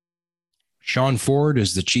Sean Ford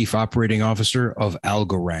is the Chief Operating Officer of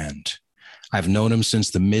Algorand. I've known him since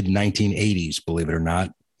the mid 1980s, believe it or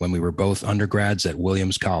not, when we were both undergrads at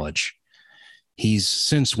Williams College. He's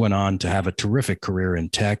since went on to have a terrific career in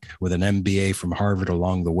tech with an MBA from Harvard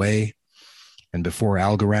along the way. And before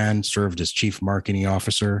Algorand, served as Chief Marketing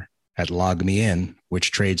Officer at LogMeIn,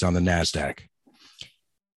 which trades on the NASDAQ.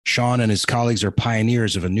 Sean and his colleagues are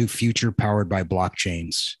pioneers of a new future powered by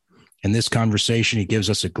blockchains. In this conversation, he gives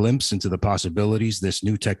us a glimpse into the possibilities this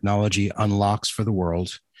new technology unlocks for the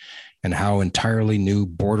world and how entirely new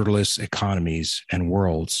borderless economies and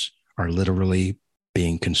worlds are literally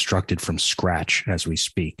being constructed from scratch as we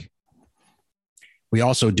speak. We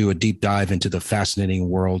also do a deep dive into the fascinating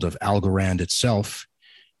world of Algorand itself,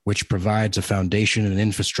 which provides a foundation and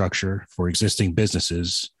infrastructure for existing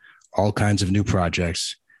businesses, all kinds of new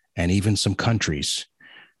projects, and even some countries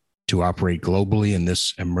to operate globally in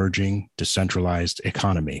this emerging decentralized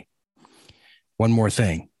economy. One more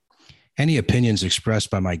thing. Any opinions expressed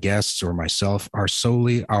by my guests or myself are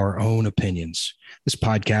solely our own opinions. This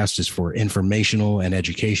podcast is for informational and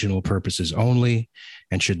educational purposes only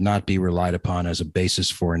and should not be relied upon as a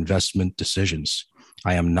basis for investment decisions.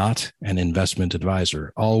 I am not an investment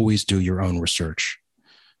advisor. Always do your own research.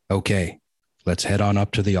 Okay, let's head on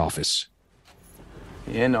up to the office.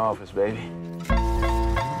 In the office, baby.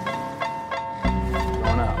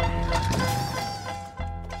 Going out.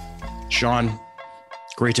 Sean,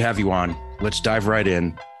 great to have you on. Let's dive right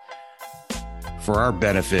in. For our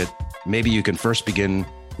benefit, maybe you can first begin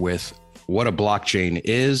with what a blockchain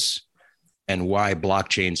is and why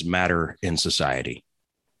blockchains matter in society.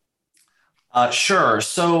 Sure.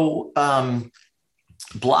 So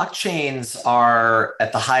blockchains are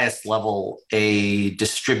at the highest level a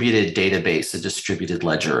distributed database, a distributed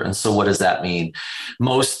ledger. And so what does that mean?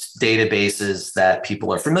 Most databases that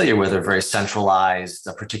people are familiar with are very centralized.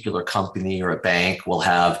 A particular company or a bank will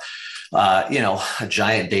have a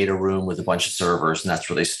giant data room with a bunch of servers, and that's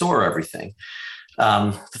where they store everything.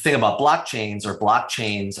 The thing about blockchains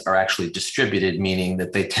are actually distributed, meaning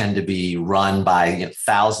that they tend to be run by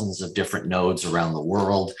thousands of different nodes around the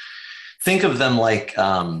world. Think of them like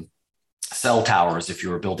cell towers. If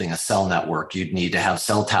you were building a cell network, you'd need to have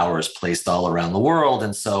cell towers placed all around the world.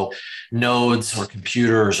 And so nodes or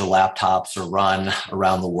computers or laptops are run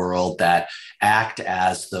around the world that act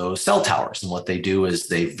as those cell towers. And what they do is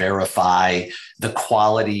they verify the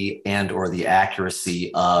quality and or the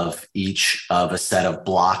accuracy of each of a set of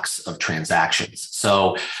blocks of transactions.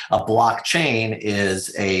 So a blockchain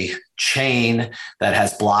is a chain that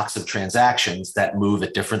has blocks of transactions that move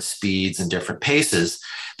at different speeds and different paces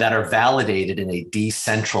that are validated in a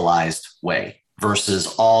decentralized way versus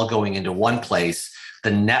all going into one place. The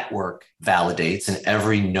network validates, and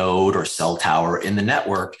every node or cell tower in the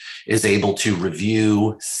network is able to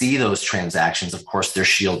review, see those transactions. Of course, they're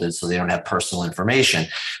shielded, so they don't have personal information,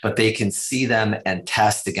 but they can see them and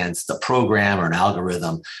test against a program or an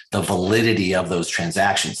algorithm the validity of those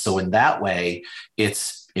transactions. So in that way,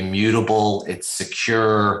 it's immutable, it's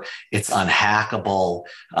secure, it's unhackable.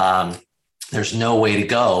 There's no way to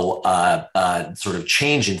go sort of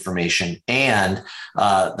change information. And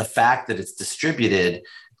the fact that it's distributed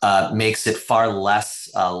makes it far less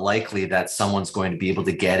likely that someone's going to be able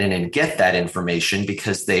to get in and get that information,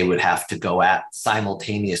 because they would have to go at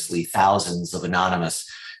simultaneously thousands of anonymous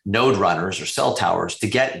node runners or cell towers to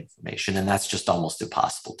get information. And that's just almost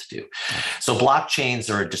impossible to do. So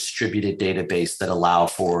blockchains are a distributed database that allow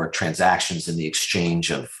for transactions in the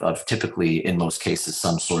exchange of typically, in most cases,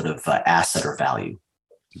 some sort of asset or value.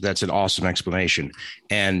 That's an awesome explanation.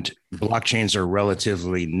 And blockchains are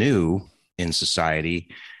relatively new in society.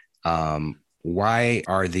 Why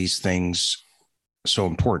are these things so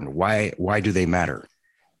important? Why do they matter?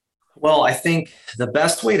 Well, I think the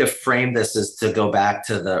best way to frame this is to go back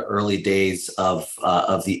to the early days of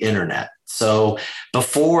the internet. So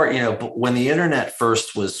before, when the internet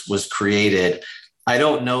first was created, I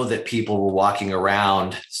don't know that people were walking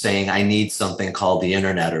around saying, I need something called the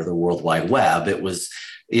internet or the World Wide Web. It was,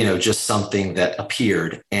 just something that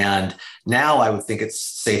appeared. And now I would think it's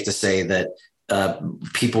safe to say that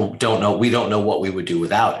people we don't know what we would do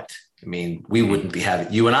without it. I mean, you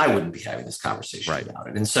and I wouldn't be having this conversation about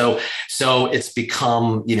it. And so it's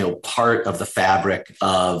become, part of the fabric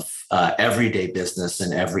of everyday business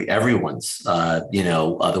and everyone's,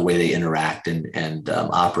 the way they interact and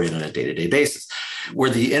operate on a day-to-day basis. Where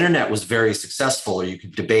the internet was very successful, or you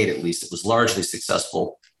could debate at least it was largely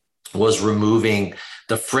successful, was removing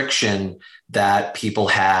the friction that people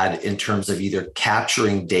had in terms of either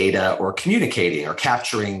capturing data or communicating, or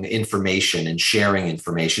capturing information and sharing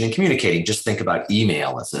information and communicating. Just think about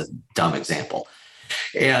email as a dumb example.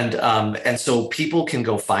 And so people can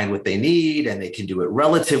go find what they need, and they can do it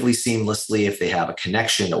relatively seamlessly if they have a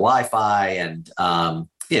connection to Wi-Fi, and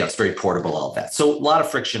it's very portable, all of that. So a lot of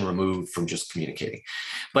friction removed from just communicating.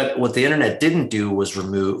 But what the internet didn't do was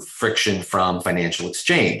remove friction from financial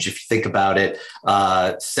exchange. If you think about it,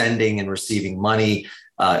 sending and receiving money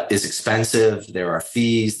is expensive. There are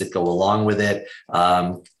fees that go along with it.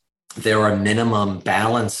 There are minimum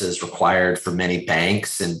balances required for many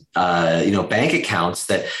banks and, bank accounts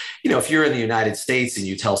that, if you're in the United States and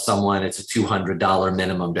you tell someone it's a $200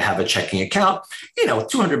 minimum to have a checking account,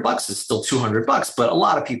 $200 is still $200, but a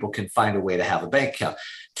lot of people can find a way to have a bank account.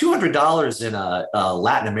 $200 in a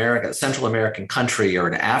Latin America, Central American country, or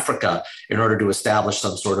in Africa in order to establish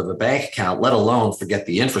some sort of a bank account, let alone forget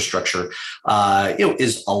the infrastructure,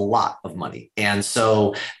 is a lot of money. And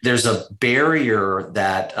so there's a barrier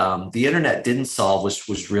that the internet didn't solve, which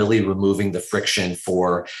was really removing the friction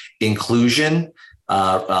for inclusion,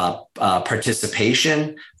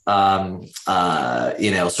 participation,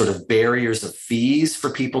 sort of barriers of fees for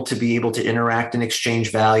people to be able to interact and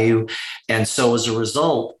exchange value. And so as a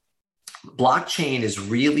result, blockchain is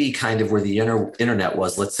really kind of where the internet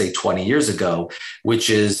was, let's say 20 years ago, which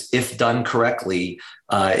is, if done correctly,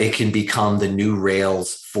 it can become the new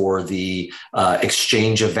rails for the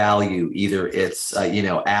exchange of value, either it's,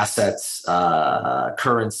 assets,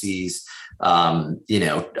 currencies,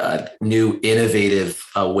 new innovative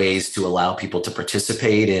ways to allow people to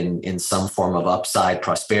participate in some form of upside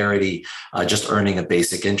prosperity, just earning a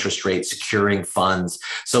basic interest rate, securing funds.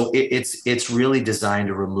 So it's really designed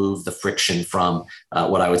to remove the friction from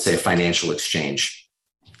what I would say financial exchange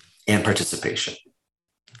and participation.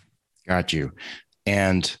 Got you.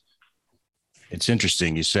 And it's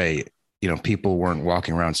interesting you say, people weren't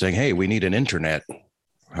walking around saying, hey, we need an internet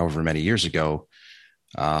however many years ago.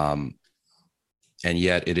 And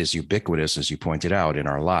yet it is ubiquitous, as you pointed out, in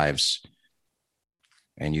our lives.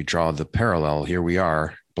 And you draw the parallel. Here we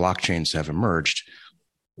are. Blockchains have emerged.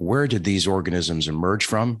 Where did these organisms emerge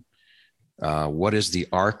from? What is the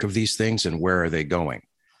arc of these things, and where are they going?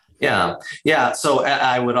 Yeah. So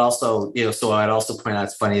I would also, I'd also point out,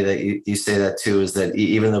 it's funny that you say that too, is that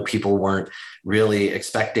even though people weren't really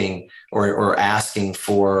expecting or asking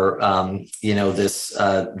for, this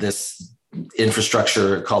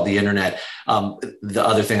infrastructure called the internet. The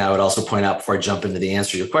other thing I would also point out before I jump into the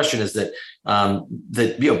answer to your question is that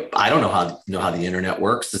I don't know how the internet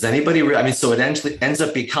works. Does anybody? So it ends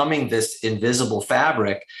up becoming this invisible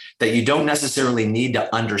fabric that you don't necessarily need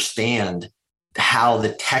to understand how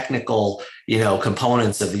the technical,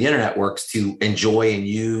 components of the internet works to enjoy and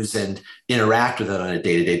use and interact with it on a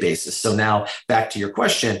day-to-day basis. So now back to your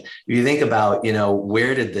question, if you think about,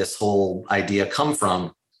 where did this whole idea come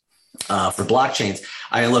from? For blockchains,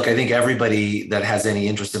 I think everybody that has any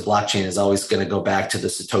interest in blockchain is always going to go back to the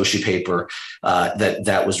Satoshi paper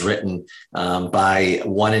that was written by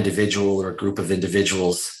one individual or a group of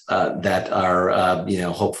individuals that are,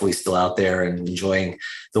 hopefully still out there and enjoying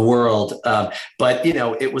the world. But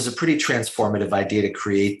it was a pretty transformative idea to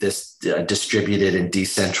create this distributed and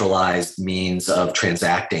decentralized means of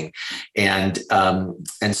transacting, and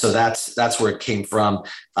so that's where it came from.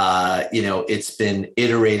 It's been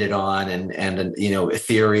iterated on, and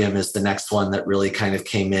Ethereum is the next one that really kind of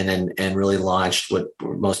came in and really launched what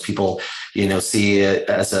most people see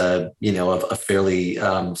as a fairly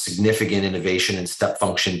significant innovation and step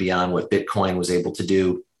function beyond what Bitcoin was able to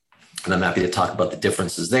do. And I'm happy to talk about the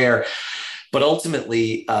differences there. But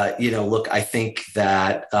ultimately, I think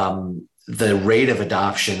that the rate of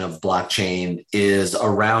adoption of blockchain is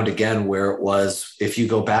around, again, where it was, if you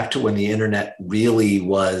go back to when the internet really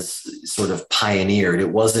was sort of pioneered.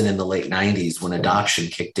 It wasn't in the late 90s when adoption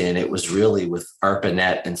kicked in. It was really with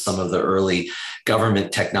ARPANET and some of the early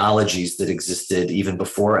government technologies that existed even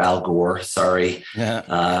before Al Gore. Sorry,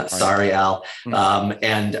 Al.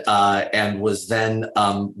 And was then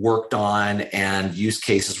worked on, and use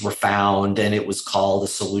cases were found, and it was called a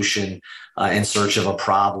solution in search of a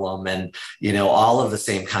problem, and all of the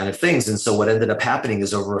same kind of things. And so what ended up happening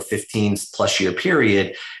is, over a 15+ year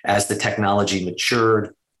period, as the technology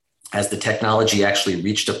matured, as the technology actually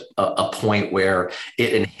reached a point where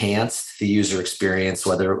it enhanced the user experience,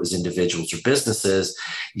 whether it was individuals or businesses,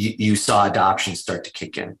 you saw adoption start to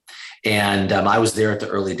kick in. And I was there at the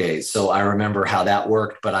early days, so I remember how that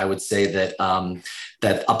worked. But I would say that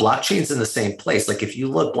that a blockchain's in the same place. Like, if you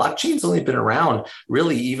look, blockchain's only been around,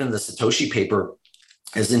 really, even the Satoshi paper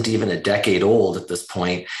isn't even a decade old at this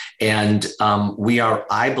point. And we are,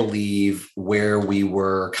 I believe, where we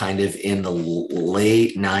were kind of in the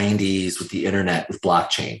late 90s with the internet, with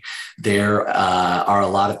blockchain. There are a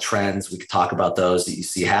lot of trends. We could talk about those that you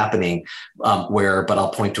see happening but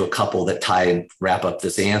I'll point to a couple that tie and wrap up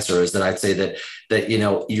this answer. Is that I'd say that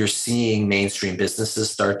you're seeing mainstream businesses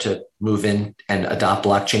start to move in and adopt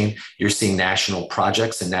blockchain. You're seeing national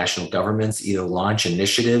projects and national governments either launch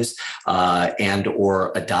initiatives and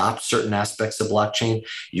or adopt certain aspects of blockchain.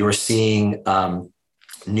 You're seeing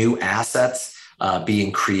new assets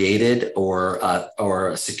being created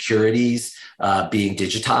or securities being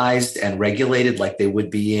digitized and regulated like they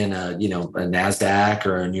would be in a NASDAQ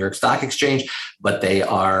or a New York Stock Exchange, but they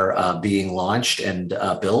are being launched and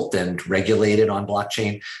built and regulated on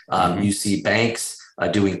blockchain. You see banks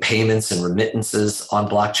doing payments and remittances on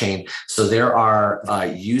blockchain. So there are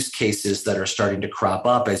use cases that are starting to crop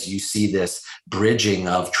up as you see this bridging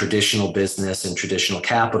of traditional business and traditional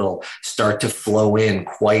capital start to flow in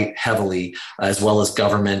quite heavily, as well as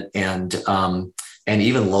government and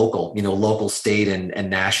even local, state and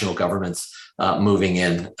national governments moving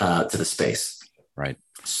in to the space. Right.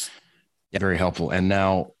 Yeah, very helpful. And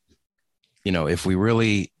now, if we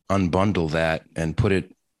really unbundle that and put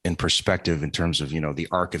it in perspective in terms of, the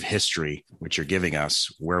arc of history, which you're giving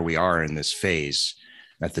us, where we are in this phase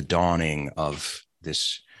at the dawning of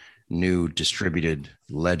this new distributed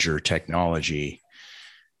ledger technology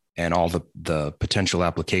and all the potential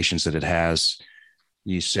applications that it has,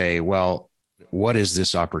 you say, well, what is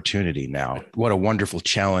this opportunity now? What a wonderful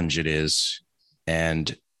challenge it is.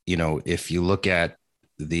 And, if you look at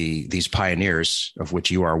these pioneers, of which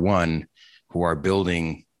you are one, who are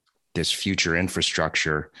building this future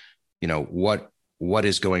infrastructure, what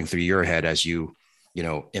is going through your head as you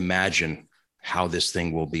imagine how this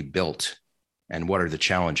thing will be built, and what are the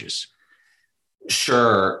challenges?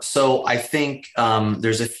 Sure. So I think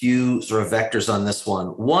there's a few sort of vectors on this one.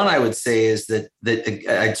 One, I would say, is that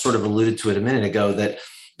I sort of alluded to it a minute ago, that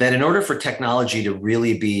in order for technology to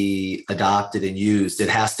really be adopted and used, it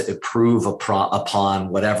has to improve upon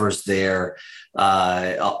whatever's there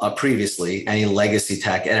previously, any legacy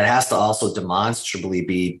tech, and it has to also demonstrably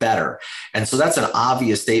be better. And so that's an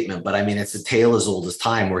obvious statement, but I mean, it's a tale as old as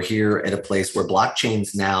time. We're here at a place where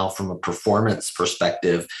blockchains now, from a performance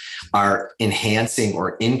perspective, are enhancing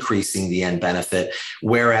or increasing the end benefit.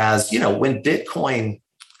 Whereas, when Bitcoin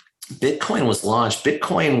was launched,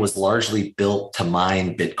 Bitcoin was largely built to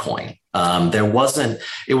mine Bitcoin. It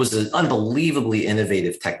was an unbelievably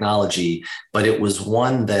innovative technology, but it was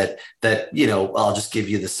one that, I'll just give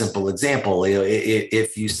you the simple example.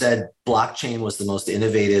 If you said blockchain was the most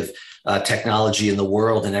innovative technology in the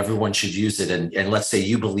world and everyone should use it, and let's say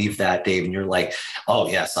you believe that, Dave, and you're like, oh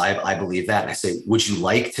yes, I believe that. And I say, would you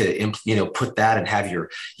like to, put that and have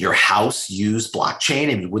your house use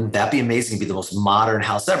blockchain? And wouldn't that be amazing? It'd be the most modern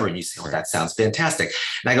house ever. And you say, oh, that sounds fantastic.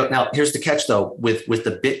 And I go, now here's the catch though, with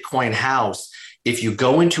the Bitcoin house, if you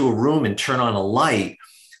go into a room and turn on a light,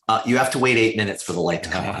 you have to wait 8 minutes for the light to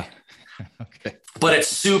come on. Okay. But it's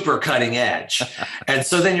super cutting edge. And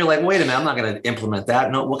so then you're like, wait a minute, I'm not going to implement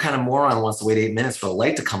that. No, what kind of moron wants to wait 8 minutes for the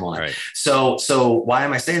light to come on? Right. So why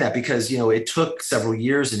am I saying that? Because, it took several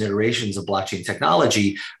years and iterations of blockchain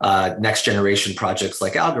technology, next generation projects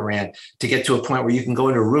like Algorand, to get to a point where you can go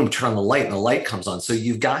into a room, turn on the light, and the light comes on. So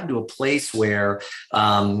you've gotten to a place where,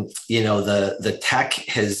 the tech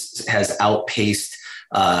has outpaced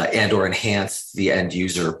and or enhanced the end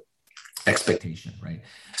user expectation, right?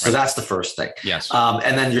 So that's the first thing. Yes.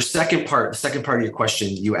 And then the second part of your question,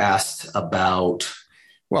 you asked about.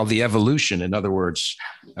 Well, the evolution. In other words,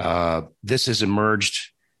 this has emerged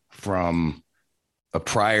from a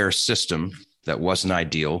prior system that wasn't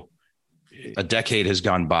ideal. A decade has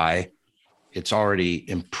gone by. It's already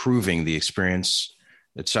improving the experience,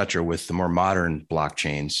 et cetera, with the more modern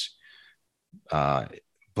blockchains.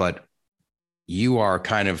 But you are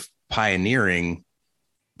kind of pioneering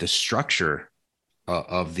the structure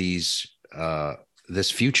of this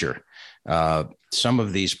future. Some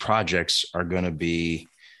of these projects are going to be,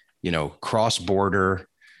 cross-border,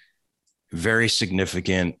 very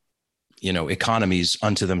significant, economies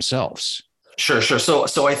unto themselves. Sure.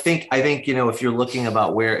 So I think, if you're looking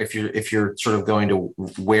about if you're sort of going to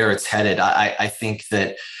where it's headed, I think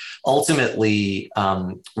that ultimately,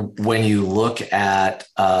 when you look at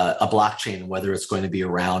a blockchain, whether it's going to be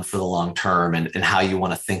around for the long term and how you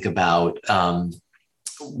want to think about,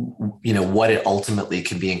 what it ultimately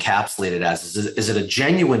can be encapsulated as. Is it a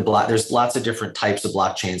genuine block? There's lots of different types of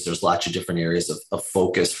blockchains. There's lots of different areas of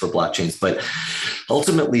focus for blockchains, but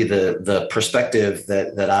ultimately the perspective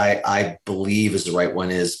that I believe is the right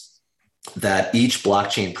one is that each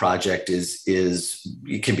blockchain project is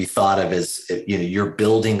it can be thought of as, you're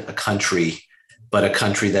building a country, but a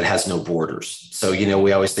country that has no borders. So,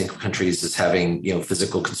 we always think of countries as having,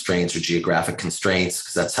 physical constraints or geographic constraints,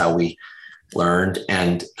 because that's how we learned.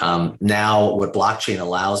 And now what blockchain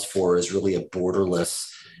allows for is really a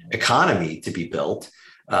borderless economy to be built,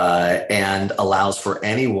 and allows for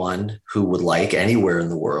anyone who would like, anywhere in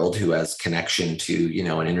the world, who has connection to,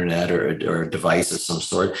 an internet or a device of some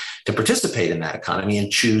sort, to participate in that economy and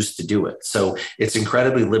choose to do it. So it's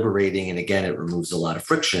incredibly liberating. And again, it removes a lot of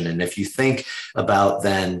friction. And if you think about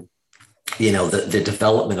then, the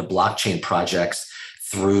development of blockchain projects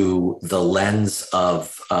through the lens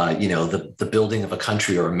of, the building of a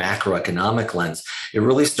country, or a macroeconomic lens, it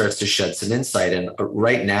really starts to shed some insight. And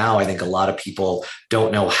right now, I think a lot of people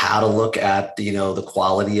don't know how to look at, the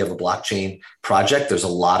quality of a blockchain project. There's a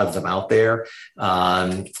lot of them out there.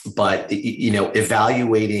 But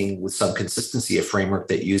evaluating with some consistency a framework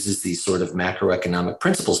that uses these sort of macroeconomic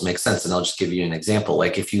principles makes sense. And I'll just give you an example.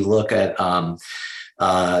 Like if you look at,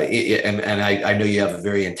 and I know you have a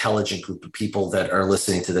very intelligent group of people that are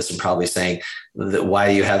listening to this and probably saying that, why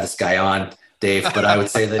do you have this guy on, Dave? But I would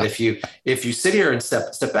say that if you sit here and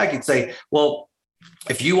step back, you'd say, well,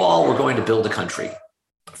 if you all were going to build a country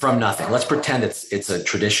from nothing, let's pretend it's a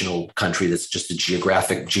traditional country that's just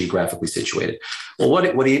geographically situated. Well,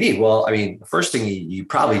 what do you need? Well, I mean, the first thing you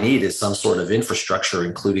probably need is some sort of infrastructure,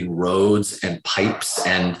 including roads and pipes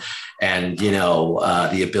and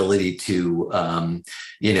the ability to,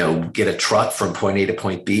 get a truck from point A to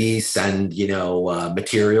point B, send,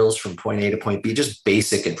 materials from point A to point B, just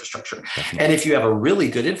basic infrastructure. Definitely. And if you have a really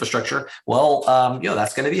good infrastructure, well,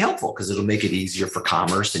 that's going to be helpful, because it'll make it easier for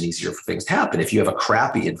commerce and easier for things to happen. If you have a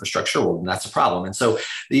crappy infrastructure, well, then that's a problem. And so,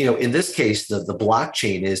 in this case, the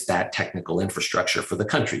blockchain is that technical infrastructure for the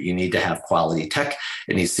country. You need to have quality tech.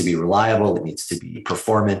 It needs to be reliable. It needs to be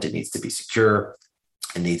performant. It needs to be secure.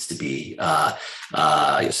 It needs to be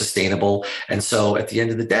sustainable. And so at the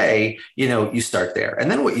end of the day, you start there.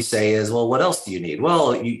 And then what you say is, well, what else do you need?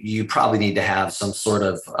 Well, you probably need to have some sort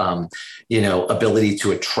of, ability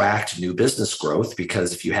to attract new business growth,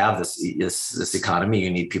 because if you have this economy, you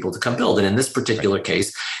need people to come build. And in this particular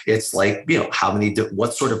case, it's like,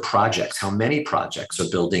 what sort of projects, how many projects are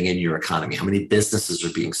building in your economy? How many businesses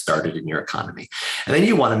are being started in your economy? And then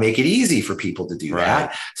you want to make it easy for people to do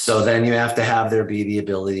that. So then you have to have there be the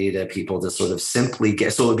ability to people to sort of simply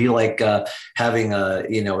get, so it would be like having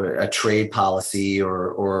a trade policy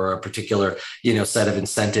or a particular, set of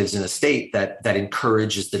incentives in a state that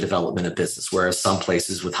encourages the development of business, whereas some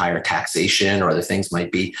places with higher taxation or other things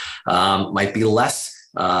might be less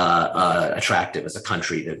attractive as a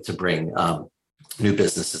country to bring new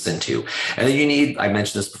businesses into. And then you need, I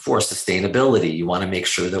mentioned this before, sustainability. You want to make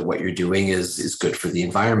sure that what you're doing is good for the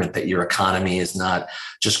environment, that your economy is not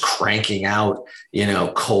just cranking out,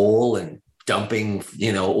 coal and dumping,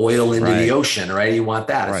 oil into the ocean, right? You want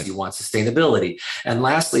that. Right. So you want sustainability. And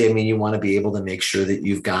lastly, you want to be able to make sure that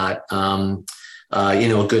you've got,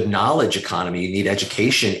 a good knowledge economy. You need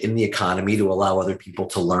education in the economy to allow other people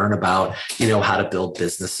to learn about, how to build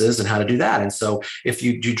businesses and how to do that. And so if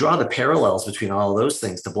you draw the parallels between all of those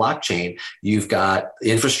things to blockchain, you've got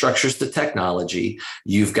infrastructures to technology,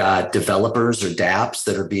 you've got developers or dApps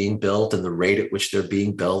that are being built and the rate at which they're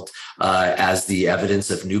being built as the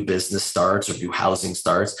evidence of new business starts or new housing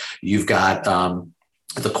starts. You've got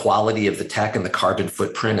the quality of the tech and the carbon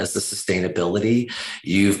footprint as the sustainability.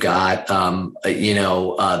 You've got,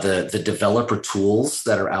 the developer tools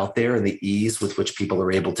that are out there and the ease with which people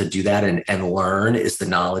are able to do that and learn is the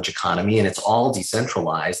knowledge economy. And it's all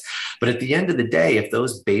decentralized. But at the end of the day, if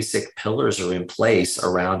those basic pillars are in place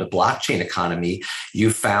around a blockchain economy,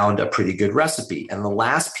 you found a pretty good recipe. And the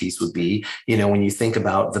last piece would be, when you think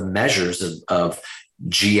about the measures of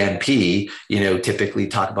GNP, typically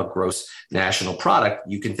talk about gross national product,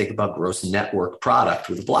 you can think about gross network product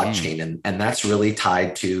with a blockchain. And that's really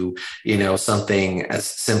tied to, something as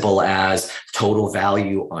simple as total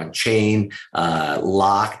value on chain,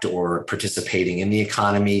 locked or participating in the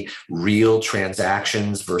economy, real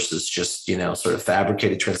transactions versus just, sort of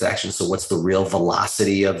fabricated transactions. So what's the real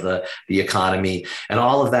velocity of the economy? And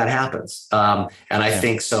all of that happens. I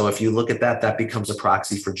think so if you look at that becomes a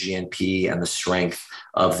proxy for GNP and the strength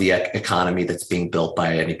of the economy that's being built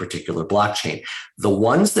by any particular blockchain. The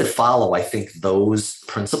ones that follow, I think, those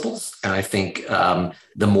principles, and I think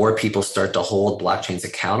the more people start to hold blockchains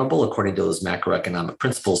accountable according to those macroeconomic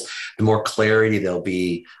principles, the more clarity there'll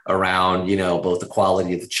be around, both the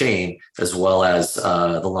quality of the chain as well as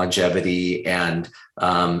the longevity, and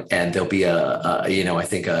there'll be I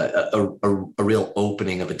think a real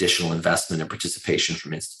opening of additional investment and participation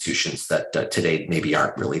from institutions that today maybe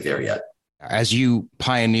aren't really there yet. As you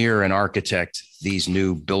pioneer and architect these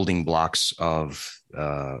new building blocks of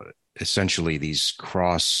essentially these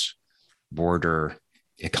cross-border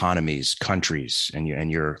economies, countries, and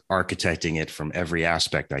you're architecting it from every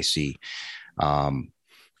aspect, I see.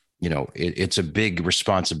 It's a big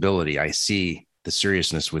responsibility. I see the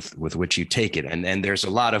seriousness with which you take it, and there's a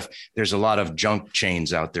lot of junk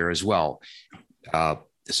chains out there as well.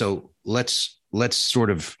 So let's sort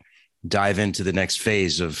of dive into the next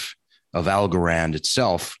phase of Algorand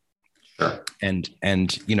itself. Sure. And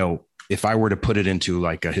if I were to put it into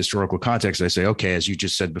like a historical context, I say, okay, as you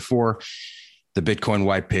just said before, the Bitcoin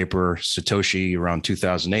white paper, Satoshi around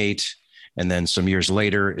 2008, and then some years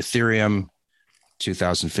later, Ethereum,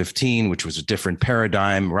 2015, which was a different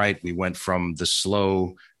paradigm, right? We went from the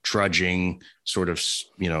slow trudging sort of,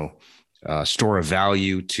 store of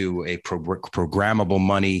value to a programmable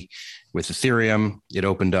money with Ethereum. It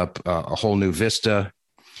opened up a whole new vista.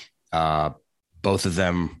 Both of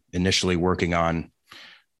them initially working on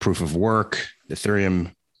proof of work.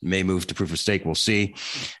 Ethereum may move to proof of stake. We'll see.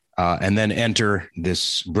 And then enter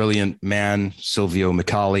this brilliant man, Silvio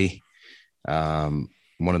Micali,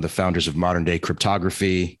 one of the founders of modern day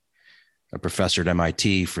cryptography, a professor at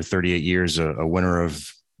MIT for 38 years, a winner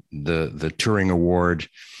of the Turing Award.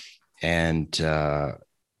 And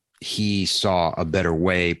he saw a better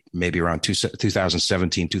way, maybe around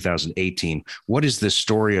 2017, 2018. What is the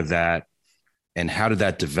story of that? And how did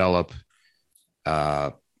that develop?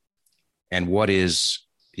 And what is,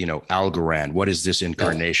 Algorand? What is this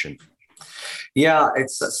incarnation? Yeah,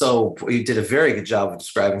 so you did a very good job of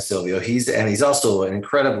describing Silvio. He's also an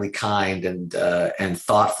incredibly kind and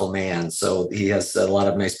thoughtful man. So he has a lot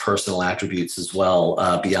of nice personal attributes as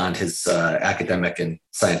well, beyond his academic and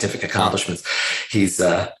scientific accomplishments. He's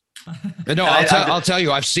No, I'll tell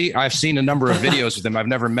you, I've seen a number of videos with him. I've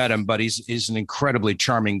never met him, but he's an incredibly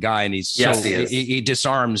charming guy, and he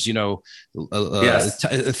disarms,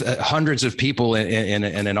 hundreds of people in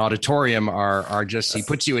an auditorium are just, he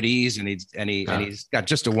puts you at ease, and he's got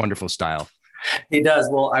just a wonderful style. He does.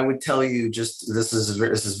 Well, I would tell you, just this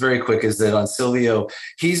is very quick, is that on Silvio,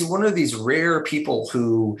 he's one of these rare people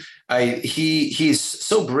who he's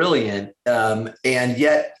so brilliant, and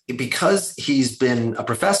yet because he's been a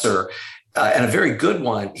professor and a very good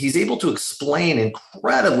one, he's able to explain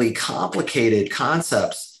incredibly complicated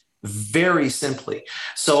concepts very simply.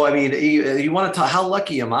 So, I mean, you want to talk, how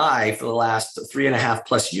lucky am I for the last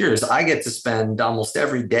 3.5+ years? I get to spend almost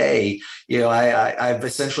every day. I've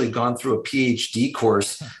essentially gone through a PhD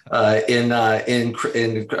course in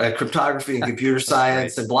cryptography and computer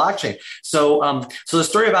science and blockchain. So the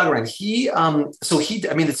story of Algorand,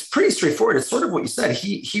 it's pretty straightforward. It's sort of what you said.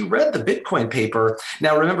 He read the Bitcoin paper.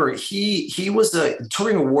 Now, remember, he was a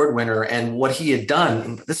Turing Award winner, and what he had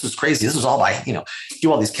done, this was crazy. This was all by,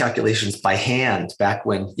 do all these calculations by hand back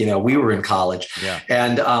when, we were in college. Yeah.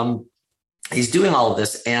 And he's doing all of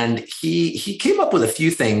this, and he came up with a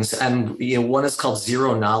few things. And one is called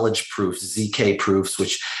zero knowledge proofs, ZK proofs,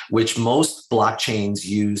 which most blockchains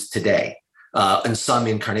use today. In some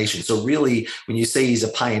incarnation. So really, when you say he's a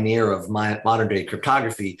pioneer of modern day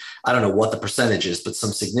cryptography, I don't know what the percentage is, but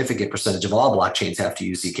some significant percentage of all blockchains have to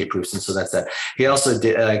use ZK proofs. And so that's that. He also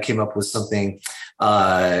came up with something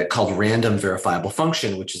called random verifiable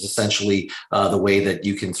function, which is essentially the way that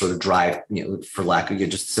you can sort of drive, for lack of,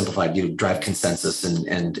 just simplified, drive consensus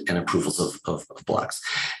and approvals of blocks.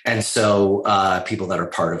 And so people that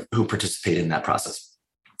are who participate in that process.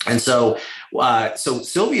 And so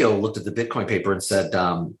Silvio looked at the Bitcoin paper and said,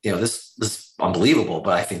 this is unbelievable,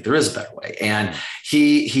 but I think there is a better way. And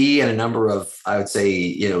he and a number of, I would say,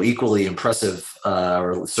 equally impressive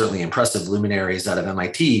or certainly impressive luminaries out of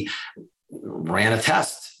MIT ran a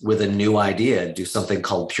test with a new idea to do something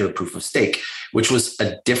called pure proof of stake, which was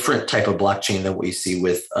a different type of blockchain than what you see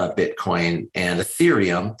with Bitcoin and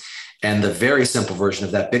Ethereum. And the very simple version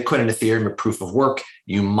of that, Bitcoin and Ethereum are proof of work.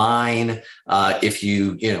 You mine if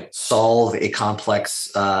you solve a complex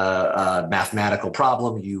mathematical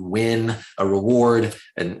problem, you win a reward,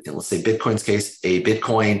 and let's say Bitcoin's case, a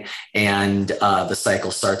Bitcoin, and the cycle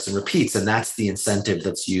starts and repeats. And that's the incentive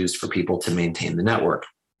that's used for people to maintain the network.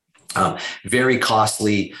 Very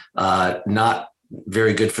costly, not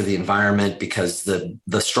very good for the environment because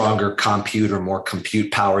the stronger compute or more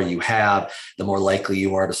compute power you have, the more likely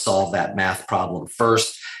you are to solve that math problem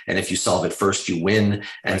first. And if you solve it first, you win.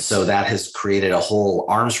 And so that has created a whole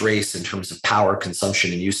arms race in terms of power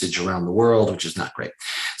consumption and usage around the world, which is not great.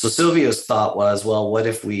 So Silvio's thought was, well, what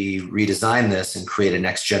if we redesign this and create a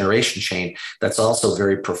next generation chain that's also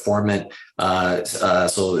very performant,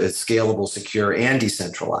 so it's scalable, secure, and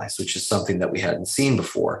decentralized, which is something that we hadn't seen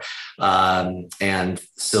before. And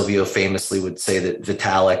Silvio famously would say that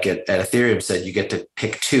Vitalik at Ethereum said you get to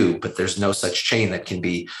pick two, but there's no such chain that can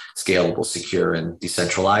be scalable, secure, and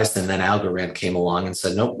decentralized. And then Algorand came along and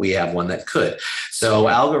said, nope, we have one that could. So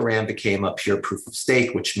Algorand became a pure proof of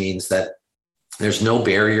stake, which means that there's no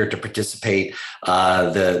barrier to participate.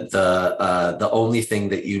 The only thing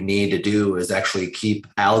that you need to do is actually keep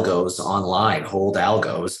algos online, hold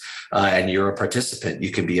algos, and you're a participant. You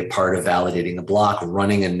can be a part of validating a block.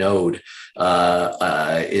 Running a node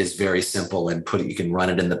is very simple, and you can run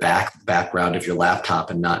it in the background of your laptop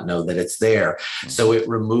and not know that it's there. So it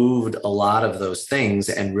removed a lot of those things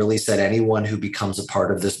and really said anyone who becomes a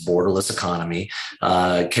part of this borderless economy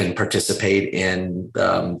can participate in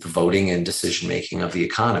the voting and decision making of the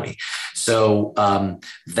economy. So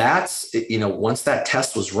that's, once that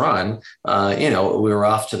test was run, we were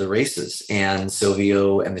off to the races. And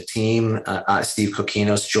Silvio and the team, Steve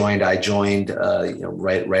Kokinos joined, I joined,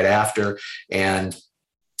 right after. And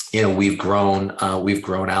we've grown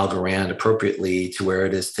Algorand appropriately to where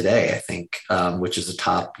it is today, I think, which is a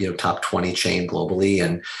top 20 chain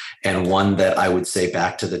globally, and one that I would say,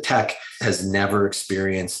 back to the tech, has never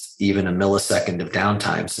experienced even a millisecond of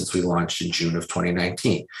downtime since we launched in June of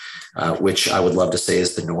 2019, which I would love to say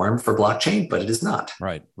is the norm for blockchain, but it is not.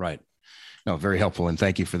 Right. No, very helpful, and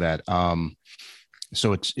thank you for that.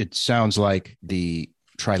 So it sounds like the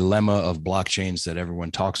trilemma of blockchains that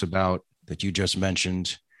everyone talks about, that you just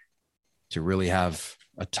mentioned, to really have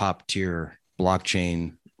a top tier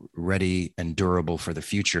blockchain ready and durable for the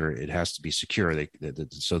future, it has to be secure. You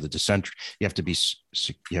have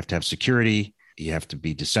to have security, you have to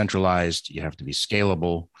be decentralized, you have to be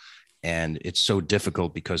scalable. And it's so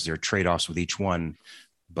difficult because there are trade-offs with each one.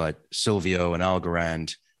 But Silvio and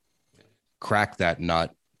Algorand cracked that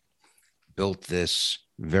nut, built this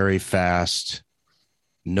very fast,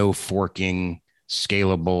 no forking,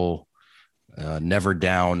 scalable, never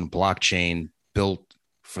down blockchain built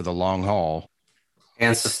for the long haul.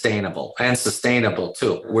 And sustainable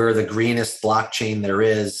too. We're the greenest blockchain there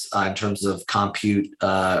is in terms of compute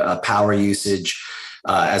power usage.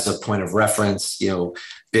 As a point of reference,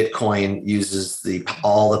 Bitcoin uses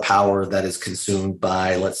all the power that is consumed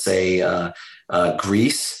by, let's say,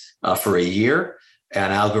 Greece for a year,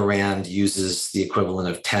 and Algorand uses the equivalent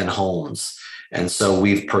of 10 homes. And so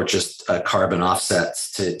we've purchased carbon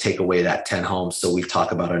offsets to take away that 10 homes. So we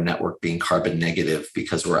talk about our network being carbon negative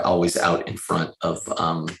because we're always out in front of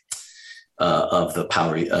the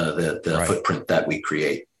power, the footprint that we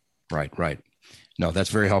create. Right. No, that's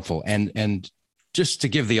very helpful. And just to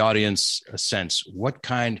give the audience a sense,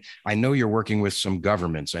 I know you're working with some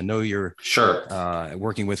governments. I know you're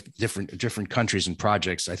working with different countries and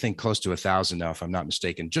projects. I think close to 1,000 now, if I'm not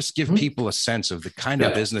mistaken. Just give people a sense of the kind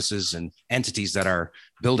of businesses and entities that are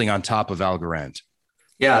building on top of Algorand.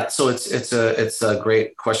 Yeah, so it's a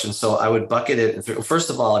great question. So I would bucket it.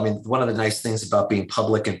 First of all, I mean, one of the nice things about being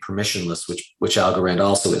public and permissionless, which Algorand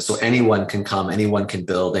also is, so anyone can come, anyone can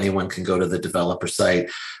build, anyone can go to the developer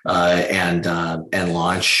site and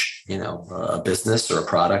launch, a business or a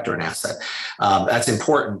product or an asset. That's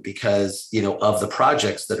important because of the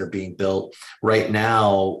projects that are being built right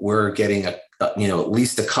now, we're getting at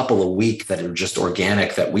least a couple a week that are just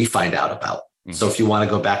organic that we find out about. So if you want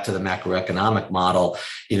to go back to the macroeconomic model,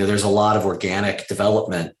 there's a lot of organic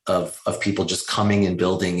development of people just coming and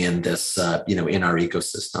building in this, in our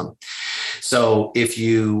ecosystem. So if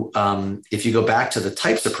you go back to the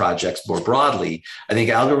types of projects more broadly, I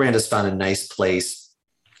think Algorand has found a nice place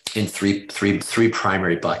in three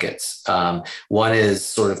primary buckets. One is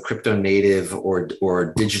sort of crypto native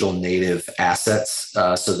or digital native assets.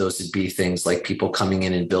 So those would be things like people coming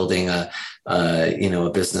in and building a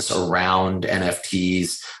business around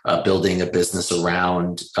NFTs, building a business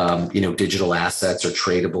around digital assets or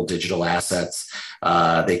tradable digital assets.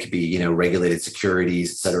 They could be regulated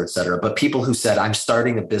securities, et cetera, et cetera. But people who said, I'm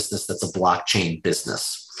starting a business that's a blockchain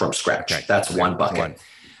business from scratch. Okay. That's one bucket.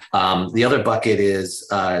 The other bucket is,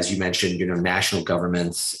 as you mentioned, national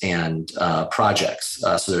governments and projects.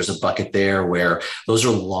 So there's a bucket there where those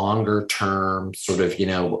are longer term sort of,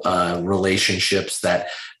 relationships that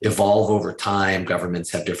evolve over time. Governments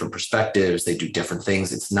have different perspectives. They do different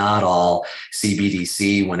things. It's not all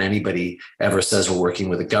CBDC. When anybody ever says we're working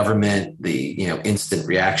with a government, the instant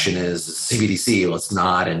reaction is CBDC. Well, it's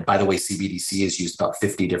not. And by the way, CBDC is used about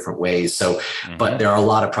 50 different ways. So, but there are a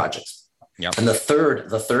lot of projects. Yep. And the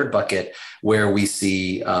third bucket where we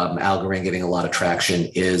see Algorand getting a lot of traction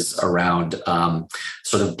is around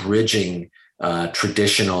sort of bridging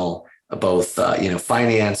traditional both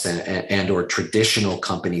finance and or traditional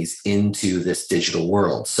companies into this digital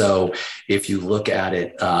world. So if you look at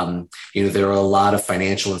it, there are a lot of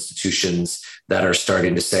financial institutions that are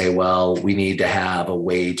starting to say, well, we need to have a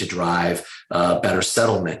way to drive better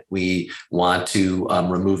settlement. We want to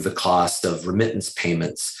remove the cost of remittance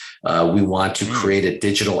payments. We want to create a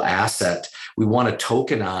digital asset. We want to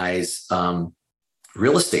tokenize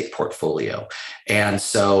real estate portfolio. And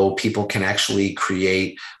so people can actually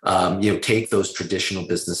create, take those traditional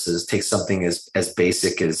businesses, take something as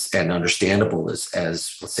basic as and understandable as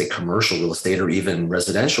let's say commercial real estate or even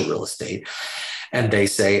residential real estate. And they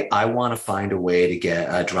say, I want to find a way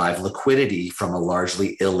to drive liquidity from a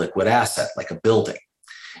largely illiquid asset like a building.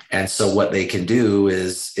 And so what they can do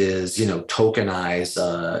is tokenize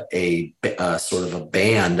a sort of a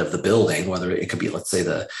band of the building, whether it could be, let's say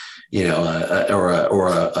a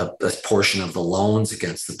portion of the loans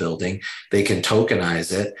against the building. They can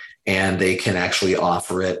tokenize it, and they can actually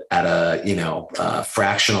offer it at a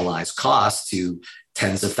fractionalized cost to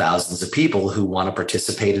tens of thousands of people who want to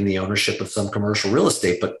participate in the ownership of some commercial real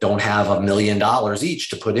estate, but don't have $1 million each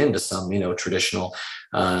to put into some, traditional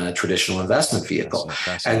investment vehicle.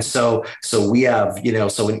 And so we have,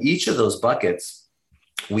 so in each of those buckets,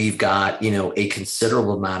 we've got, a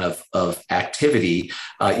considerable amount of activity.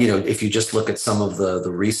 If you just look at some of the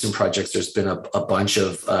recent projects, there's been a bunch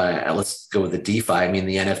of, let's go with the DeFi. I mean,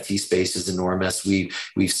 the NFT space is enormous. We've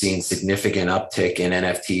seen significant uptick in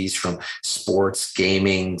NFTs from sports,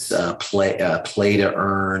 gaming, play to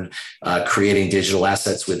earn, creating digital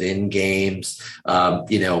assets within games.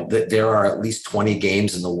 There are at least 20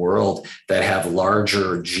 games in the world that have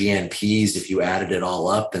larger GNPs, if you added it all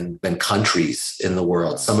up, than countries in the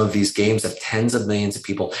world. Some of these games have tens of millions of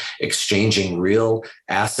people exchanging real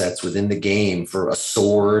assets within the game for a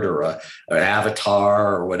sword or an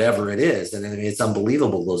avatar or whatever it is. And I mean, it's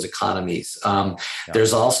unbelievable, those economies.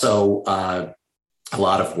 There's also a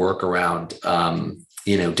lot of work around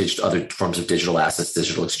other forms of digital assets,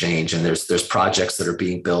 digital exchange. And there's projects that are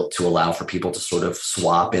being built to allow for people to sort of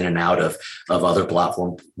swap in and out of other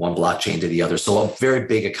one blockchain to the other. So a very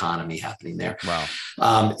big economy happening there. Wow.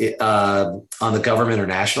 On the government or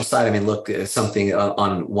national side, I mean, look, something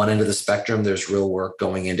on one end of the spectrum, there's real work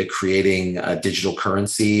going into creating a digital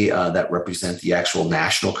currency that represent the actual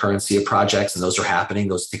national currency of projects. And those are happening.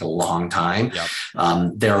 Those take a long time.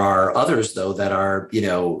 Yep. There are others, though, that are,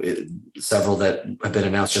 several that have been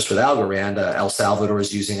announced just with Algorand. El Salvador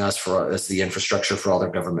is using us as the infrastructure for all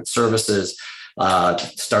their government services,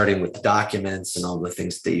 starting with the documents and all the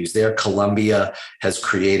things they use there. Colombia has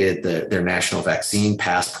created their national vaccine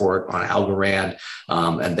passport on Algorand,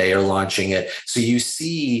 and they are launching it. So you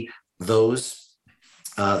see those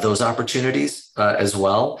opportunities as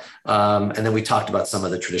well. And then we talked about some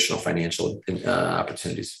of the traditional financial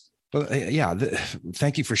opportunities. Well, yeah.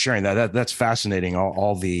 Thank you for sharing that. That's fascinating.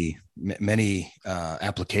 All the many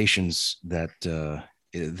applications that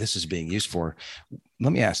this is being used for.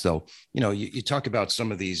 Let me ask though. You talk about some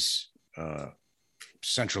of these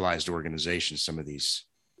centralized organizations, some of these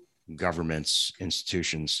governments,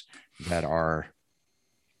 institutions that are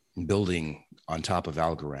building on top of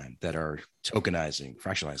Algorand, that are tokenizing,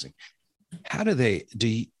 fractionalizing. How do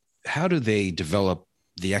they develop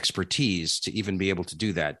the expertise to even be able to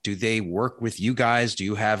do that? Do they work with you guys? Do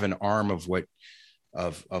you have an arm of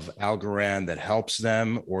Algorand that helps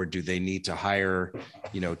them, or do they need to hire,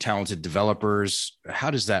 talented developers?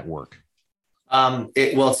 How does that work?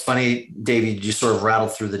 It's funny, David, you sort of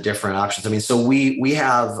rattled through the different options. I mean, so we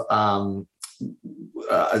have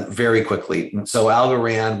very quickly. So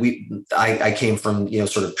Algorand, I came from,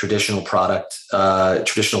 sort of traditional product,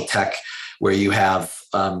 traditional tech, where you have,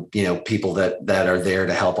 people that are there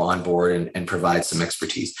to help onboard and provide some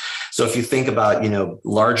expertise. So if you think about,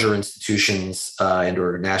 larger institutions and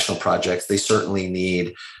or national projects, they certainly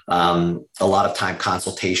need a lot of time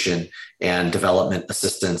consultation and development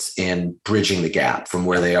assistance in bridging the gap from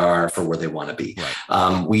where they are for where they want to be.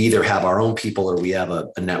 Right. We either have our own people or we have a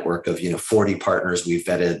network of 40 partners we've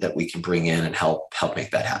vetted that we can bring in and help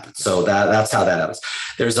make that happen. So that's how that happens.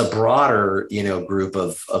 There's a broader group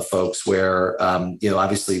of folks where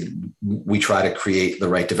obviously we try to create the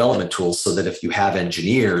right development tools so that if you have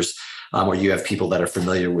engineers or you have people that are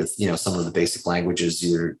familiar with some of the basic languages,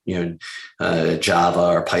 either Java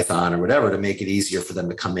or Python or whatever, to make it easier for them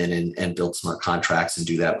to come in and build smart contracts and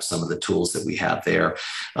do that with some of the tools that we have there.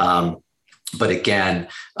 But again,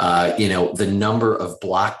 the number of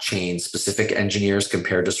blockchain specific engineers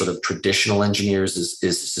compared to sort of traditional engineers is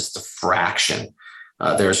just a fraction.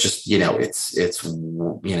 There's just, it's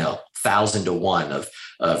 1,000 to 1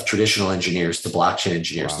 of traditional engineers to blockchain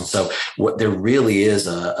engineers. Wow. And so what there really is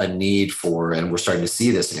a need for, and we're starting to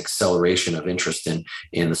see this, an acceleration of interest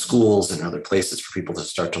in the schools and other places for people to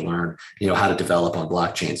start to learn, how to develop on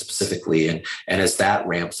blockchain specifically. And as that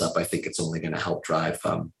ramps up, I think it's only going to help drive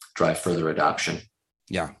further adoption.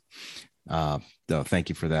 Yeah. No, thank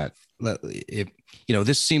you for that.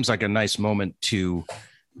 This seems like a nice moment to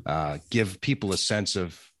give people a sense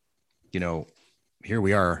of, here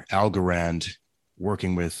we are, Algorand,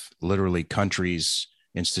 working with literally countries,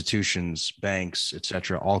 institutions, banks, et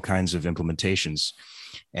cetera, all kinds of implementations.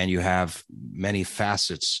 And you have many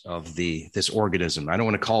facets of this organism. I don't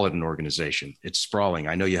want to call it an organization. It's sprawling.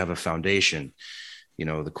 I know you have a foundation,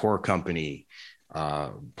 the core company,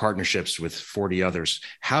 partnerships with 40 others.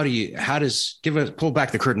 Pull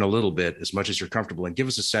back the curtain a little bit as much as you're comfortable and give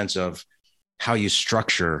us a sense of how you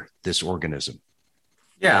structure this organism.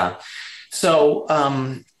 Yeah. So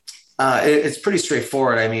it's pretty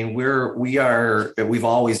straightforward. I mean, we've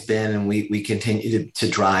always been, and we continue to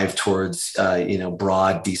drive towards,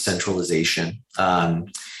 broad decentralization.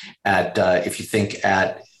 If you think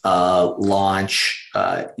at launch,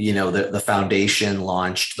 the foundation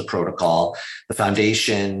launched the protocol. The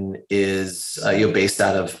foundation is, based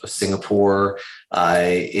out of Singapore.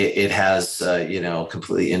 It has,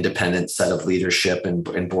 completely independent set of leadership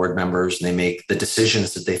and board members, and they make the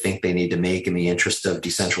decisions that they think they need to make in the interest of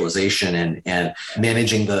decentralization and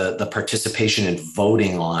managing the participation and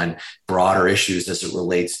voting on broader issues as it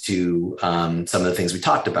relates to some of the things we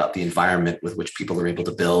talked about, the environment with which people are able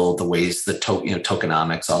to build, the ways that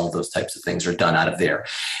tokenomics, all of those types of things are done out of there.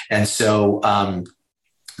 And so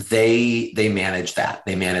they manage that.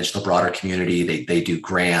 They manage the broader community. They do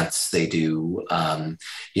grants. They do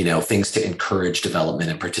things to encourage development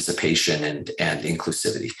and participation and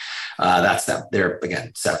inclusivity. That's them. They're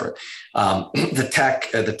again separate.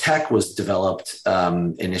 The tech was developed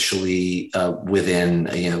initially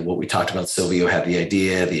within what we talked about. Silvio had the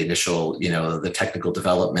idea. The initial the technical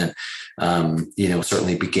development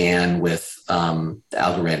certainly began with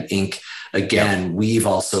Algorand Inc. Again, we've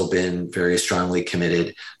also been very strongly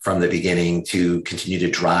committed from the beginning to continue to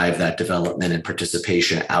drive that development and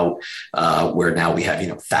participation out, where now we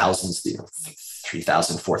have, thousands,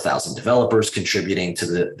 3,000, 4,000 developers contributing to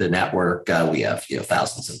the network. We have,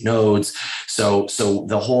 thousands of nodes. So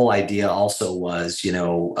the whole idea also was,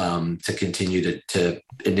 to continue to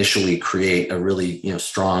initially create a really,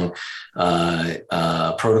 strong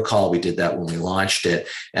protocol. We did that when we launched it.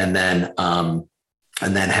 And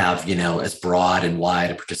then have, as broad and wide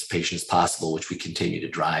a participation as possible, which we continue to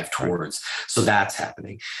drive towards. So that's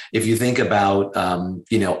happening. If you think about,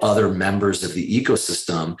 other members of the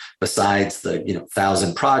ecosystem, besides the,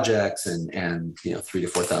 1,000 projects and 3,000 to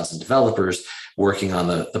 4,000 developers working on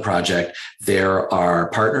the project, there are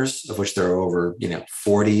partners, of which there are over,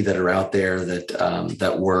 40 that are out there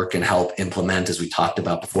that work and help implement, as we talked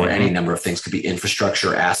about before, any number of things. Could be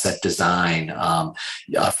infrastructure, asset design,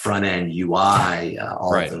 front end UI,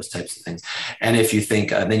 all of those types of things. And if you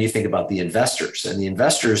think, then you think about the investors, and the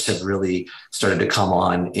investors have really started to come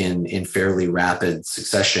on in fairly rapid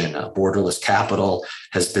succession. Borderless Capital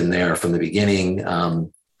has been there from the beginning.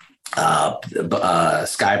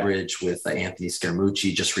 Skybridge with Anthony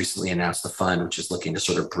Scaramucci just recently announced the fund, which is looking to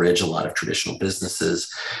sort of bridge a lot of traditional businesses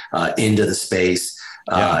into the space.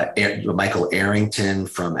 Michael Arrington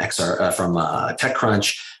from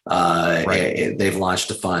TechCrunch, they've launched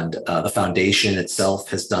a fund. The foundation itself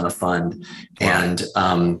has done a fund, and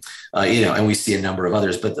and we see a number of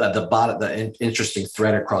others. But the interesting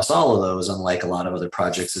thread across all of those, unlike a lot of other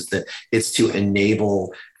projects, is that it's to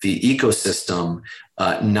enable the ecosystem,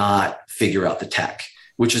 not figure out the tech,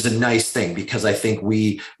 which is a nice thing, because I think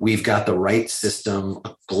we've got the right system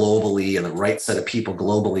globally and the right set of people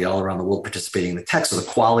globally all around the world participating in the tech. So the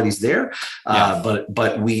quality's there, but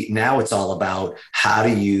now it's all about how do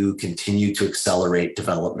you continue to accelerate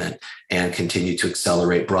development and continue to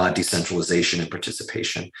accelerate broad decentralization and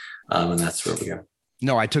participation. And that's where we go.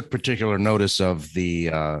 No, I took particular notice of the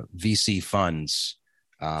VC funds.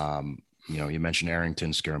 You mentioned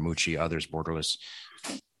Arrington, Scaramucci, others, Borderless.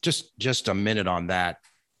 Just a minute on that.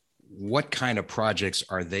 What kind of projects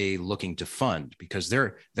are they looking to fund? Because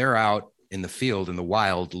they're out in the field, in the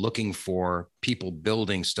wild, looking for people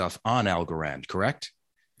building stuff on Algorand, correct?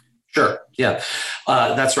 Sure. Yeah,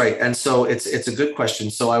 that's right. And so it's a good question.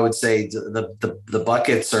 So I would say the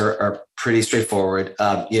buckets are pretty straightforward.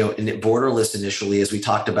 In Borderless initially, as we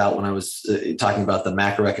talked about when I was talking about the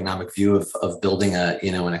macroeconomic view of building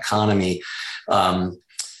an economy.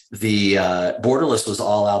 The Borderless was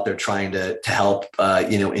all out there trying to help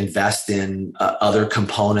invest in other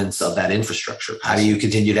components of that infrastructure. How do you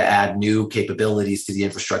continue to add new capabilities to the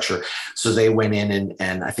infrastructure? So they went in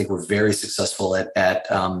and I think were very successful at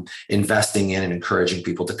investing in and encouraging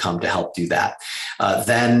people to come to help do that.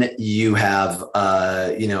 Then you have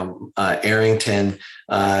Arrington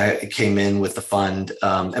came in with the fund,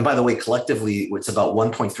 and by the way, collectively it's about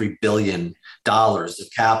 $1.3 billion of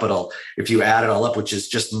capital if you add it all up, which is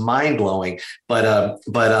just mind blowing. But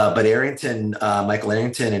Arrington, Michael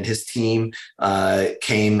Arrington and his team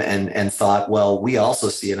came and thought, well, we also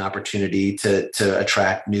see an opportunity to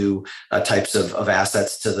attract new types of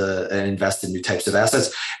assets and invest in new types of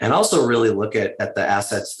assets, and also really look at the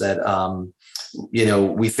assets that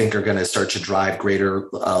we think are going to start to drive greater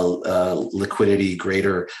liquidity,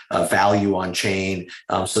 greater value on chain.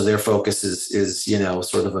 So their focus is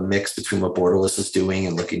sort of a mix between what Borderless is doing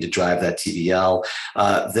and looking to drive that TVL.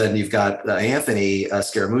 Then you've got Anthony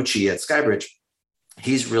Scaramucci at Skybridge.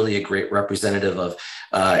 He's really a great representative of,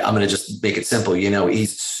 I'm going to just make it simple.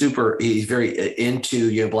 He's very into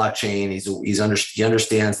blockchain. He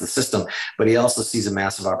understands the system, but he also sees a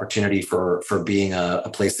massive opportunity for being a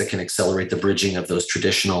place that can accelerate the bridging of those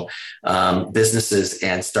traditional businesses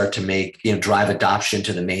and start to drive adoption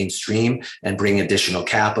to the mainstream and bring additional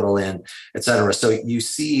capital in, et cetera. So you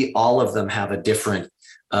see all of them have a different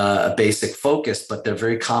basic focus, but they're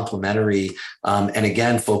very complementary. And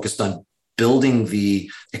again, focused on building the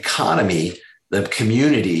economy, the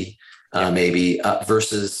community,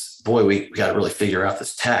 versus, boy, we got to really figure out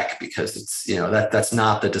this tech, because it's, that's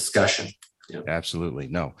not the discussion. Absolutely.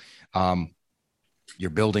 No. You're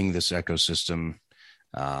building this ecosystem.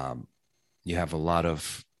 You have a lot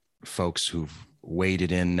of folks who've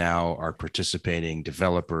waded in now, are participating,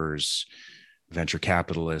 developers, venture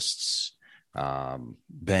capitalists,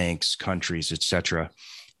 banks, countries, et cetera.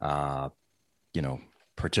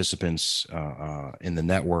 Participants in the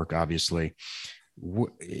network, obviously.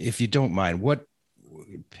 If you don't mind,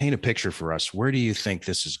 paint a picture for us. Where do you think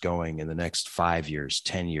this is going in the next 5 years,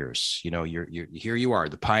 10 years? You're here. You are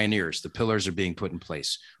the pioneers. The pillars are being put in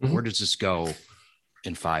place. Mm-hmm. Where does this go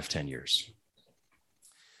in 5-10 years?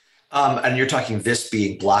 And you're talking this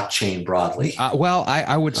being blockchain broadly. Well,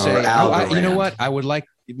 I would say, you know what? I would like,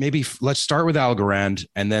 maybe let's start with Algorand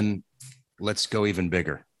and then let's go even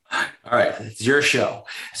bigger. All right, it's your show.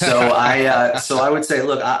 So I would say,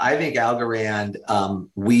 look, I think Algorand,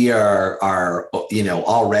 we are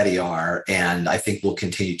already are, and I think will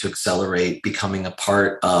continue to accelerate, becoming a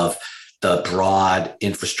part of the broad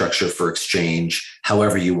infrastructure for exchange,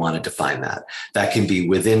 however you want to define that. That can be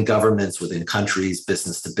within governments, within countries,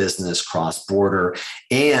 business to business, cross-border,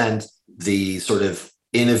 and the sort of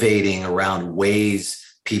innovating around ways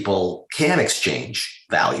people can exchange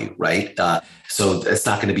value, right? So it's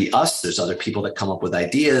not going to be us. There's other people that come up with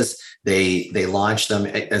ideas. They launch them.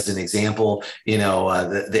 As an example,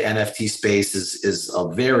 the NFT space is a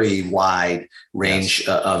very wide range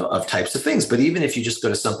of types of things. But even if you just go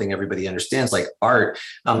to something everybody understands, like art,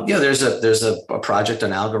 there's a project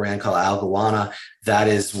on Algorand called Algowana. That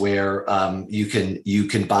is where you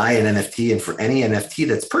can buy an NFT, and for any NFT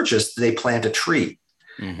that's purchased, they plant a tree.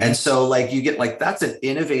 Mm-hmm. And so you get that's an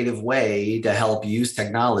innovative way to help use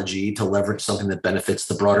technology to leverage something that benefits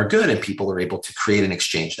the broader good, and people are able to create and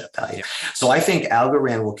exchange that value. Yeah. So I think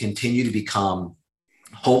Algorand will continue to become,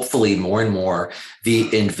 hopefully more and more,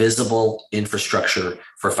 the invisible infrastructure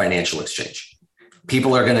for financial exchange.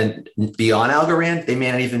 People are going to be on Algorand. They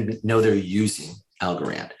may not even know they're using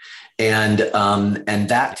Algorand. And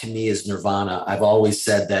that to me is nirvana. I've always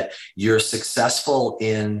said that you're successful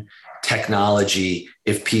in technology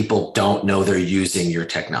if people don't know they're using your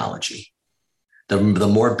technology. the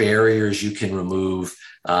more barriers you can remove,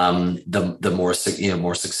 the more,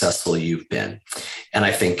 more successful you've been. And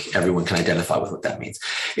I think everyone can identify with what that means.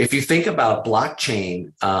 If you think about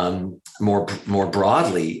blockchain more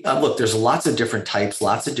broadly, look, there's lots of different types,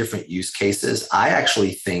 lots of different use cases. I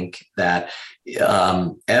actually think that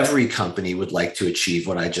every company would like to achieve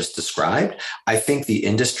what I just described. I think the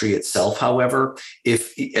industry itself, however,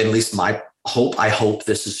 if at least I hope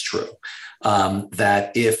this is true,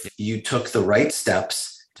 that if you took the right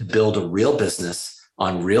steps to build a real business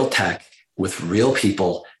on real tech with real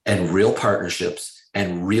people and real partnerships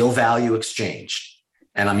and real value exchanged,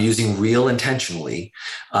 and I'm using real intentionally,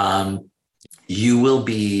 you will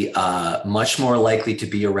be much more likely to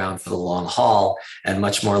be around for the long haul and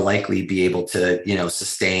much more likely be able to,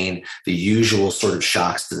 sustain the usual sort of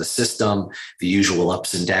shocks to the system, the usual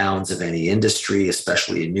ups and downs of any industry,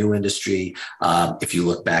 especially a new industry. If you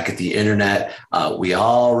look back at the internet, we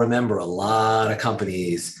all remember a lot of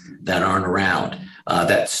companies that aren't around.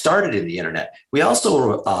 That started in the internet. We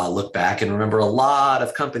also look back and remember a lot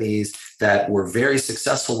of companies that were very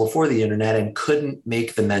successful before the internet and couldn't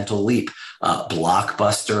make the mental leap.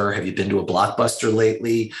 Blockbuster. Have you been to a Blockbuster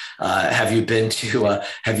lately? Have you been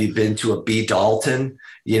to a B. Dalton?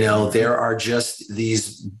 There are just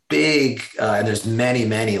these big, and there's many,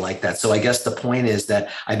 many like that. So I guess the point is that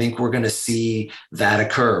I think we're going to see that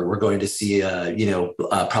occur. We're going to see,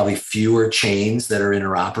 probably fewer chains that are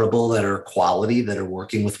interoperable, that are quality, that are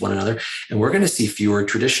working with one another. And we're going to see fewer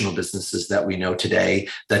traditional businesses that we know today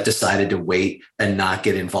that decided to wait and not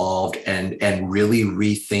get involved and really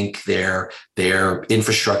rethink their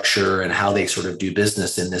infrastructure and how they sort of do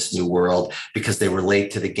business in this new world because they were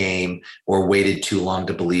late to the game or waited too long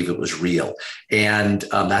to believe it was real. And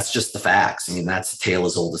that's just the facts. I mean, that's a tale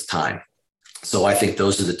as old as time. So I think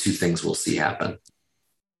those are the two things we'll see happen.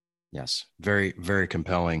 Yes. Very, very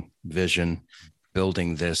compelling vision,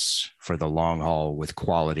 building this for the long haul with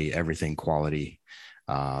quality, everything quality.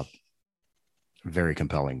 Very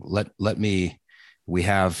compelling. We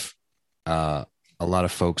have a lot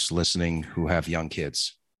of folks listening who have young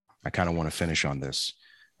kids. I kind of want to finish on this.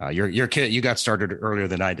 Your kid, you got started earlier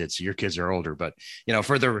than I did, so your kids are older. But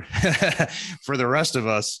for the for the rest of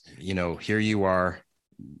us, here you are.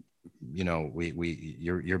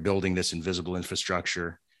 You're building this invisible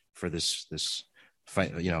infrastructure for this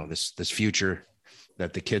future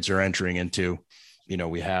that the kids are entering into.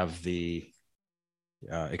 We have the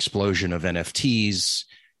explosion of NFTs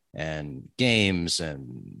and games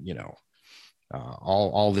and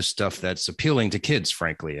all this stuff that's appealing to kids,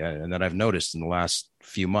 frankly, and that I've noticed in the last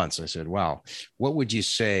few months. I said, wow, what would you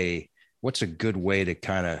say? What's a good way to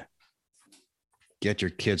kind of get your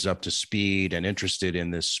kids up to speed and interested in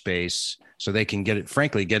this space so they can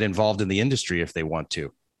get involved in the industry if they want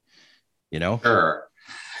to,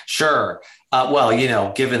 Sure.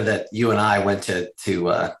 Well, given that you and I went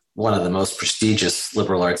to one of the most prestigious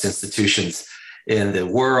liberal arts institutions in the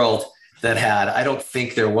world that I don't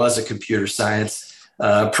think there was a computer science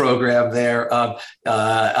program there.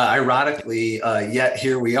 Ironically, yet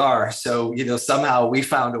here we are. So, somehow we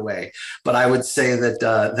found a way. But I would say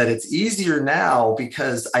that it's easier now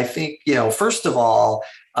because I think, first of all,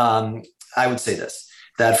 I would say this,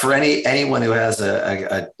 that for anyone who has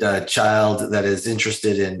a child that is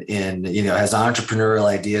interested in has entrepreneurial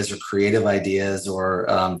ideas or creative ideas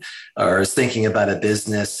or is thinking about a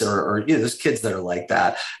business or there's kids that are like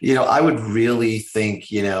that, I would really think,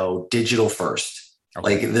 digital first.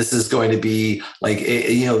 Okay. Like this is going to be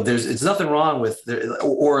it's nothing wrong with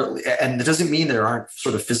and it doesn't mean there aren't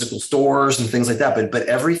sort of physical stores and things like that, but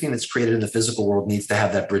everything that's created in the physical world needs to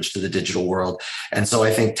have that bridge to the digital world. And so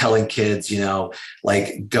I think telling kids,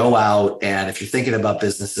 go out, and if you're thinking about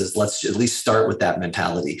businesses, let's at least start with that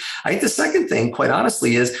mentality. I think the second thing, quite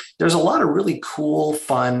honestly, is there's a lot of really cool,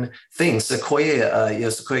 fun things. Sequoia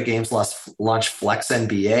Games launched Flex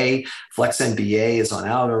NBA. Flex NBA is on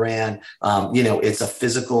Algorand. It's a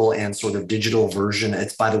physical and sort of digital version.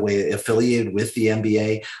 It's, by the way, affiliated with the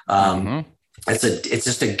NBA. It's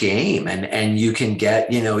just a game, and you can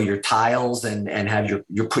get your tiles and have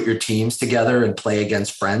your put your teams together and play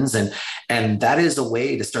against friends, and that is a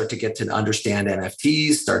way to start to get to understand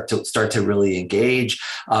NFTs, start to really engage,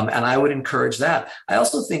 and I would encourage that. I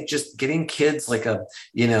also think just getting kids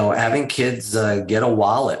having kids get a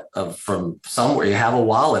wallet from somewhere. You have a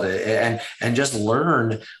wallet and just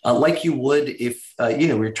learn like you would if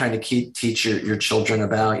we're trying to teach your children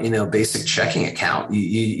about basic checking account.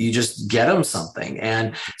 You just get them something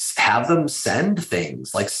and have them send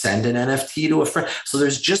things, like send an NFT to a friend. So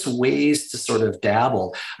there's just ways to sort of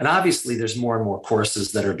dabble. And obviously there's more and more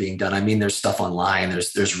courses that are being done. I mean, there's stuff online,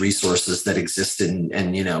 there's resources that exist in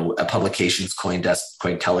publications, CoinDesk,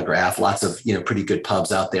 Cointelegraph, lots of, pretty good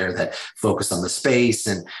pubs out there that focus on the space.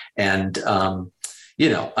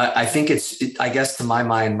 I think I guess to my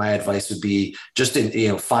mind, my advice would be just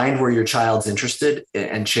find where your child's interested,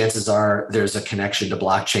 and chances are there's a connection to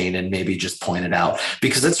blockchain, and maybe just point it out,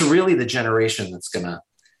 because it's really the generation that's gonna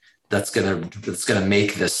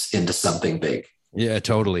make this into something big. Yeah,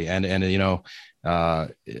 totally. And I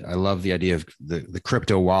love the idea of the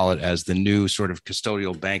crypto wallet as the new sort of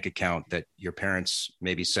custodial bank account that your parents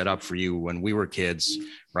maybe set up for you when we were kids,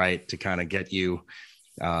 right? To kind of get you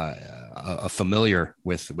familiar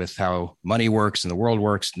with how money works and the world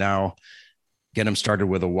works. Now get them started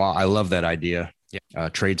with a wallet. I love that idea.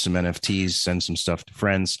 Trade some NFTs, send some stuff to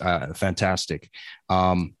friends. Fantastic.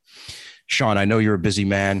 Sean, I know you're a busy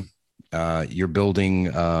man. You're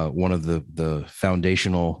building one of the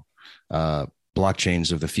foundational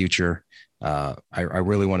blockchains of the future. I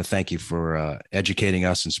really want to thank you for educating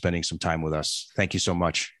us and spending some time with us. Thank you so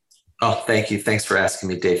much. Oh, thank you. Thanks for asking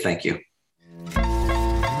me, Dave. Thank you.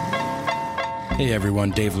 Hey everyone,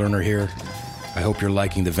 Dave Lerner here. I hope you're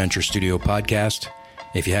liking the Venture Studio podcast.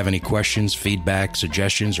 If you have any questions, feedback,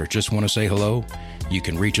 suggestions, or just want to say hello, you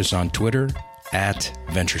can reach us on Twitter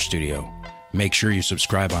 @Venture Studio. Make sure you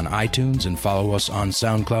subscribe on iTunes and follow us on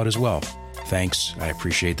SoundCloud as well. Thanks. I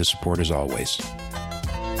appreciate the support as always.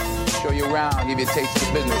 Show you around, give you a taste of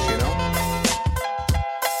the business,